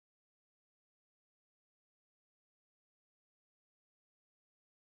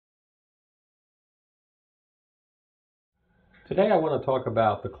Today I want to talk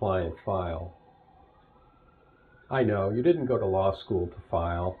about the client file. I know you didn't go to law school to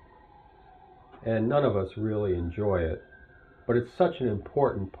file, and none of us really enjoy it, but it's such an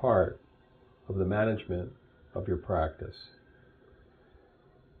important part of the management of your practice.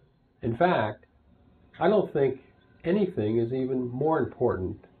 In fact, I don't think anything is even more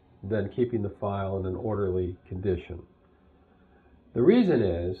important than keeping the file in an orderly condition. The reason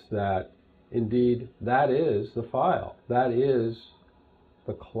is that indeed, that is the file. That is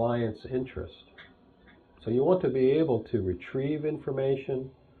the client's interest. So you want to be able to retrieve information.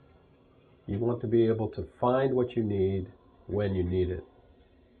 You want to be able to find what you need when you need it.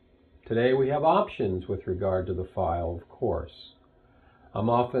 Today we have options with regard to the file, of course. I'm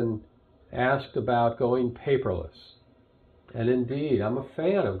often asked about going paperless. And indeed, I'm a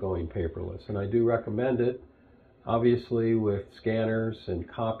fan of going paperless, and I do recommend it. Obviously, with scanners and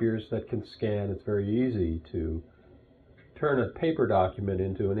copiers that can scan, it's very easy to turn a paper document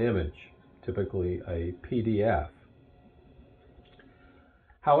into an image, typically a PDF.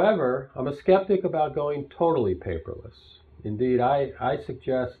 However, I'm a skeptic about going totally paperless. Indeed, I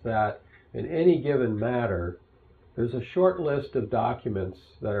suggest that in any given matter, there's a short list of documents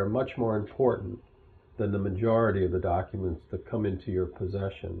that are much more important than the majority of the documents that come into your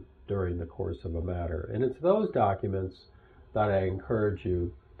possession during the course of a matter. And it's those documents that I encourage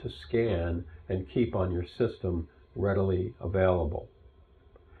you to scan and keep on your system readily available.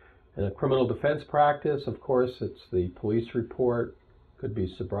 In a criminal defense practice, of course, it's the police report, could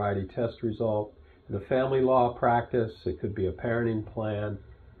be sobriety test result. In a family law practice, it could be a parenting plan,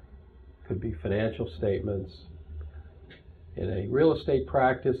 could be financial statements. In a real estate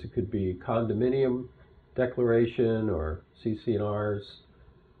practice, it could be condominium declaration or CC&Rs.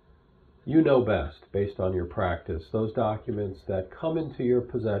 You know best, based on your practice, those documents that come into your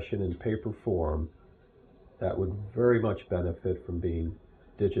possession in paper form that would very much benefit from being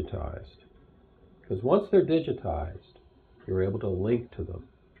digitized. Because once they're digitized, you're able to link to them.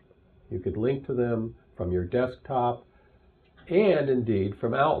 You could link to them from your desktop and indeed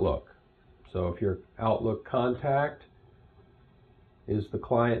from Outlook. So if your Outlook contact is the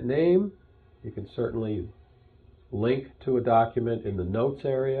client name, you can certainly link to a document in the notes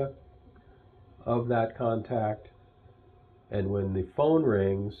area of that contact, and when the phone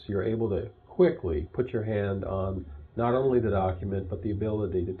rings, you're able to quickly put your hand on not only the document, but the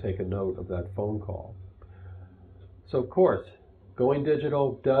ability to take a note of that phone call. So of course, going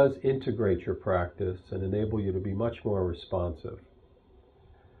digital does integrate your practice and enable you to be much more responsive.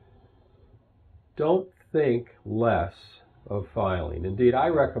 Don't think less of filing. Indeed, I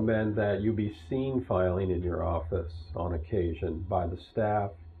recommend that you be seen filing in your office on occasion by the staff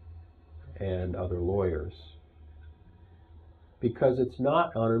and other lawyers, because it's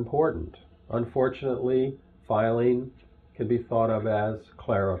not unimportant. Unfortunately, filing can be thought of as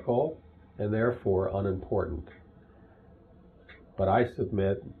clerical and therefore unimportant. But I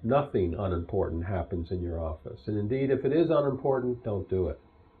submit nothing unimportant happens in your office. And indeed, if it is unimportant, don't do it.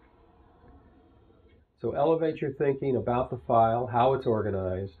 So elevate your thinking about the file, how it's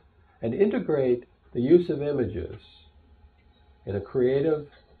organized, and integrate the use of images in a creative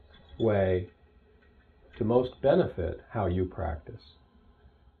way to most benefit how you practice.